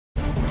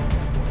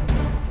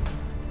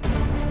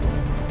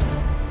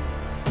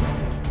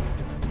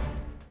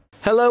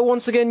Hello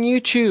once again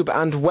YouTube,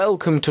 and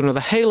welcome to another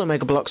Halo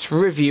Mega Bloks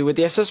review with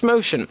the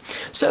TheSSMotion.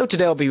 So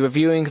today I'll be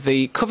reviewing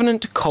the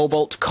Covenant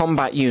Cobalt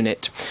Combat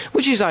Unit,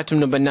 which is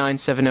item number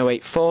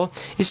 97084,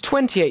 is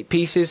 28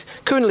 pieces,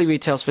 currently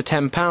retails for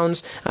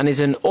 £10, and is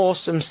an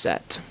awesome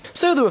set.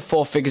 So there were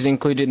 4 figures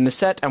included in the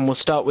set, and we'll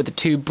start with the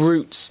 2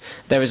 brutes.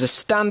 There is a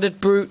standard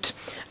brute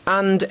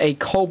and a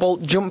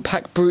Cobalt Jump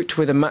Pack Brute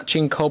with a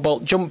matching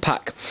Cobalt Jump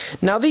Pack.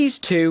 Now these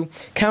two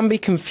can be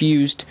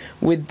confused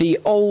with the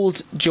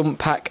old Jump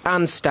Pack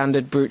and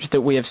Standard Brute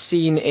that we have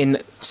seen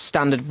in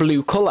standard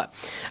blue colour,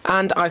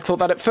 and I thought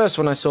that at first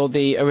when I saw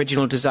the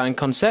original design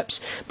concepts,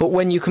 but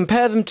when you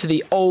compare them to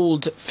the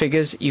old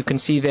figures you can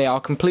see they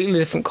are completely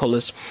different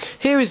colours.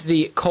 Here is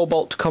the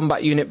Cobalt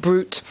Combat Unit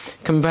Brute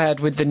compared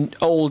with the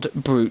old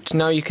Brute.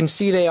 Now you can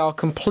see they are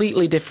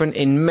completely different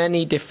in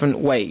many different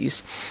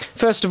ways.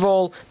 First of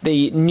all,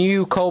 the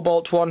new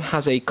Cobalt one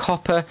has a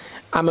copper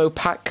ammo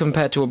pack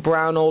compared to a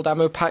brown old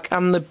ammo pack,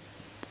 and the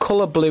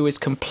colour blue is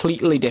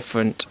completely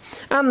different.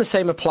 And the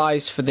same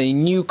applies for the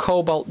new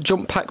Cobalt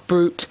Jump Pack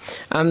Brute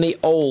and the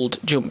old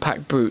Jump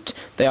Pack Brute.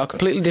 They are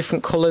completely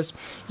different colours,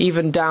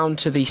 even down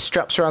to the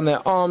straps around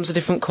their arms are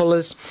different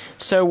colours,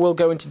 so we'll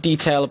go into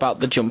detail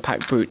about the Jump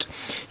Pack Brute.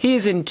 He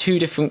is in 2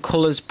 different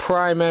colours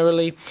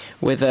primarily,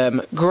 with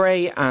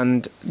grey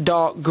and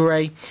dark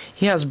grey.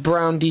 He has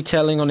brown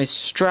detailing on his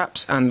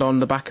straps and on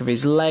the back of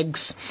his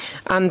legs,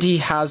 and he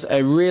has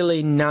a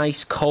really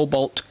nice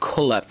cobalt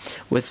colour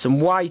with some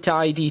white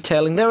eye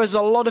detailing. There is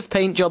a lot of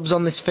paint jobs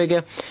on this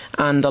figure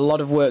and a lot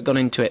of work gone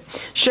into it.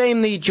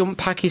 Shame the Jump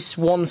Pack is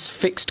once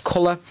fixed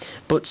colour,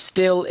 but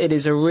still it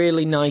is a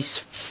really nice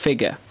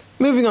figure.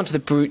 Moving on to the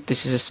Brute,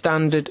 this is a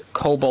standard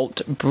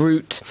Cobalt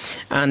Brute,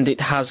 and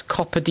it has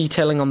copper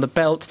detailing on the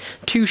belt,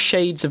 2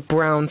 shades of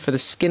brown for the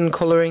skin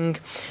colouring,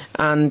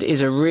 and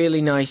is a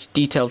really nice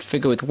detailed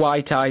figure with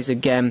white eyes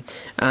again,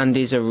 and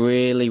is a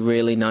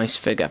really nice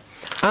figure.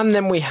 And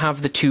then we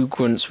have the 2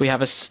 grunts. We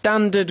have a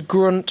standard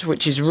grunt,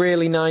 which is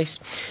really nice.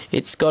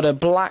 It's got a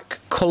black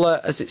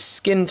colour as its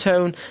skin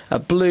tone, a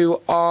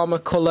blue armour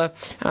colour,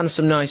 and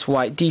some nice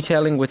white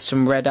detailing with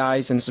some red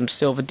eyes and some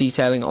silver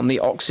detailing on the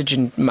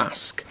oxygen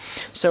mask.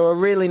 So a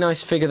really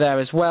nice figure there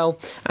as well,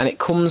 and it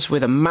comes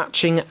with a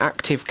matching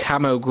active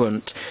camo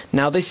grunt.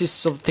 Now this is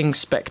something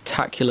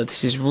spectacular.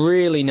 This is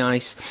really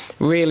nice,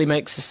 really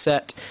makes a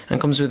set, and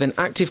comes with an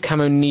active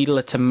camo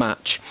needler to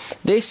match.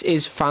 This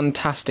is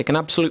fantastic, an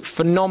absolute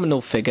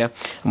phenomenal figure,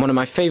 and one of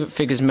my favourite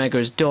figures Mega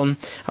has done.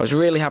 I was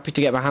really happy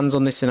to get my hands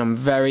on this, and I'm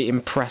very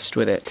impressed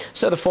with it.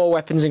 So the 4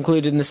 weapons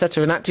included in the set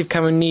are an active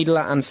camo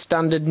needler and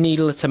standard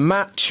needler to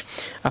match,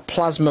 a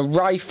plasma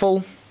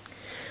rifle,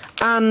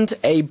 and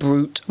a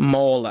brute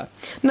mauler.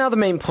 Now the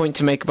main point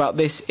to make about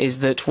this is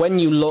that when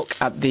you look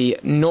at the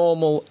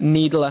normal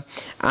needler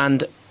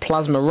and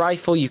plasma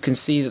rifle, you can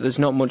see that there's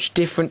not much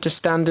different to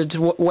standard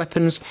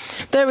weapons.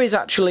 There is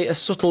actually a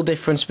subtle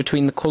difference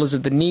between the colours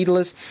of the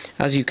needlers.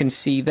 As you can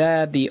see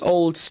there, the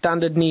old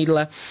standard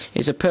needler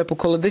is a purple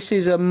colour. This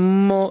is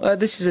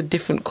a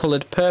different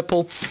coloured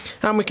purple,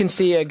 and we can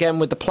see again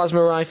with the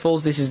plasma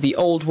rifles, this is the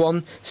old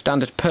one,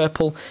 standard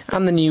purple,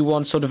 and the new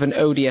one sort of an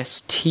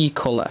ODST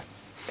colour.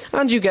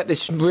 And you get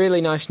this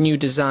really nice new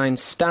design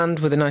stand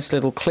with a nice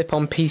little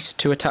clip-on piece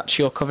to attach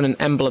your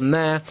Covenant emblem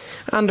there,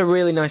 and a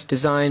really nice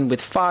design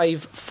with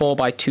 5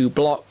 4x2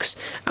 blocks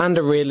and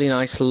a really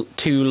nice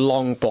 2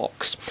 long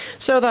blocks.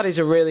 So that is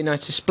a really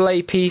nice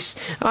display piece.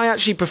 I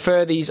actually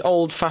prefer these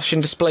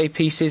old-fashioned display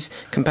pieces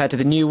compared to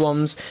the new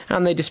ones,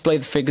 and they display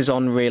the figures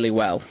on really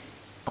well.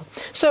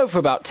 So for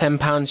about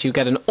 £10 you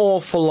get an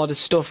awful lot of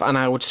stuff, and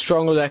I would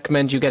strongly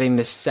recommend you getting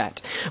this set.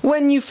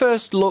 When you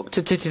first looked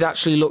at it, it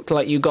actually looked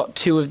like you got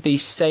 2 of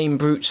these same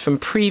brutes from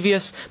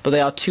previous, but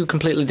they are 2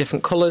 completely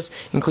different colours,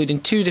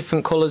 including 2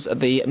 different colours of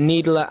the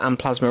needler and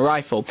plasma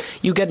rifle.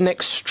 You get an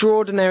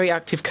extraordinary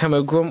active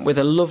camo grunt with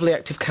a lovely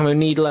active camo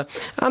needler,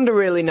 and a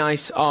really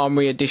nice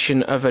armory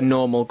edition of a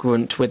normal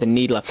grunt with a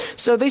needler.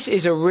 So this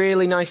is a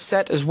really nice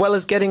set, as well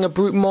as getting a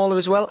brute mauler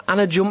as well and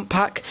a jump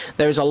pack.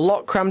 There is a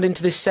lot crammed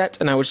into this set,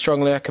 and I would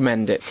strongly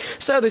recommend it.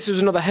 So this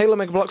was another Halo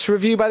Mega Bloks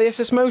review by the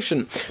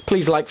TheSSMotion.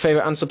 Please like,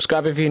 favourite and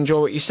subscribe if you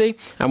enjoy what you see,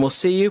 and we'll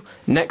see you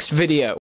next video.